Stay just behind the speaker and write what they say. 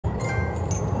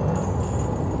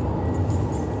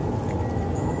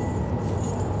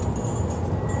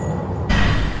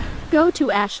Go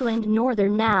to Ashland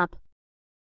northern map.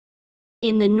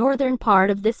 In the northern part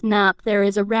of this map there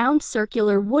is a round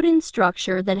circular wooden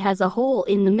structure that has a hole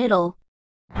in the middle.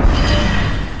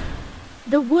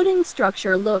 The wooden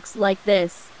structure looks like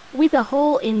this, with a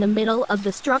hole in the middle of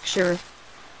the structure.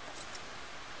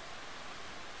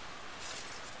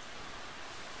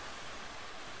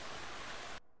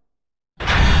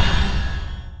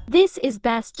 This is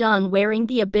best done wearing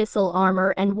the Abyssal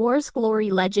Armor and War's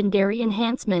Glory Legendary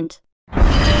Enhancement.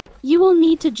 You will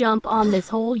need to jump on this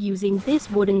hole using this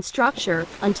wooden structure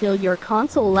until your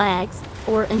console lags,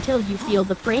 or until you feel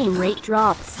the frame rate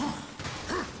drops.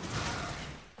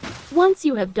 Once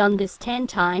you have done this 10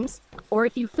 times, or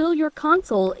if you feel your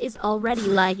console is already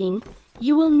lagging,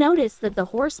 you will notice that the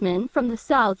Horseman from the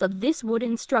south of this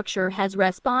wooden structure has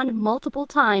respawned multiple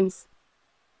times.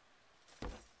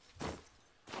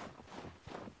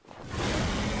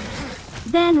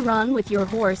 Then run with your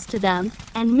horse to them,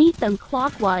 and meet them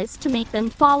clockwise to make them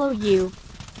follow you.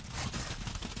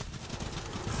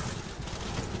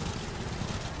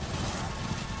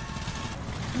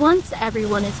 Once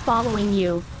everyone is following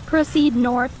you, proceed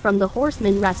north from the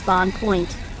Horseman respawn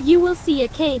point. You will see a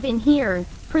cave in here.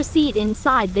 Proceed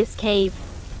inside this cave.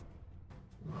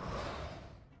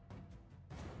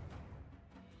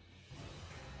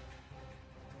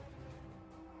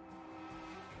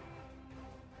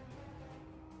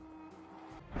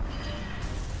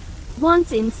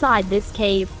 Once inside this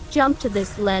cave, jump to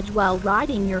this ledge while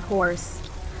riding your horse.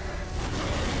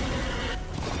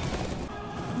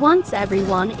 Once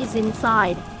everyone is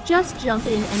inside, just jump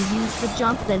in and use the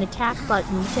jump then attack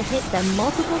button to hit them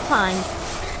multiple times.